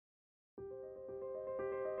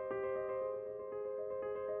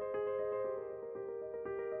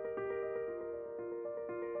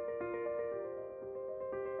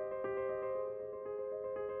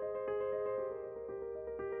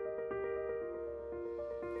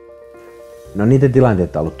No niitä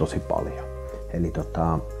tilanteita on ollut tosi paljon. Eli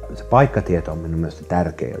se paikkatieto on minun mielestä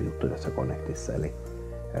tärkeä juttu tässä Connectissa. Eli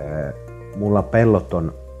mulla pellot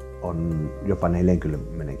on jopa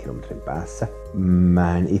 40 kilometrin päässä.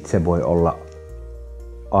 Mä en itse voi olla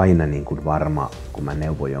aina niin kuin varma, kun mä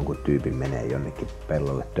neuvon jonkun tyypin menee jonnekin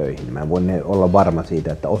pellolle töihin. Mä voin olla varma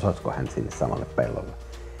siitä, että osasko hän sinne samalle pellolle.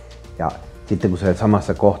 Ja sitten kun se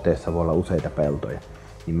samassa kohteessa voi olla useita peltoja,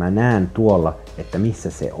 niin mä näen tuolla, että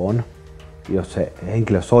missä se on. Jos se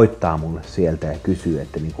henkilö soittaa mulle sieltä ja kysyy,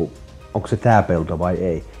 että niin onko se tää pelto vai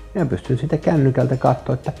ei, niin mä pystyn sitä kännykältä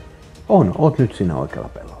katsoa, että oot nyt siinä oikealla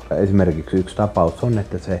pellolla. Esimerkiksi yksi tapaus on,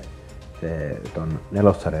 että se ton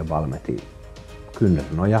 4-sarjan valmeti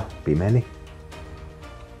kynnysnoja pimeni.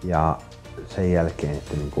 Ja sen jälkeen,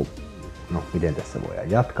 että miten tässä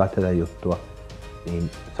voidaan jatkaa tätä juttua,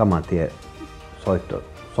 niin saman tien soitto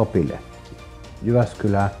Sopille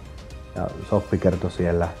Jyväskylään ja Soppi kertoi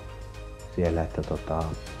siellä että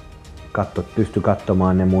pystyi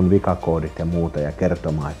katsomaan ne mun vikakoodit ja muuta ja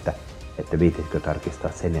kertomaan, että viititkö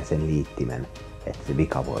tarkistaa sen ja sen liittimen, että se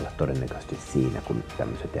vika voi olla todennäköisesti siinä, kun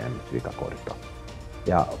tämmöiset vikakoodit on.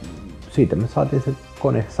 Ja siitä me saatiin se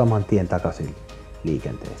kone saman tien takaisin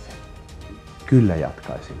liikenteeseen. Kyllä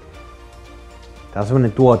jatkaisin. Tämä on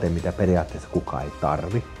sellainen tuote, mitä periaatteessa kukaan ei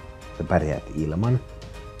tarvi. Sä pärjäät ilman,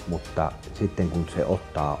 mutta sitten kun se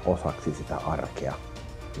ottaa osaksi sitä arkea,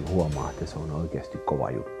 niin huomaa, että se on oikeasti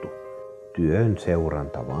kova juttu. Työn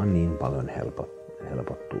seuranta vaan niin paljon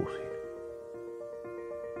helpottuu siihen.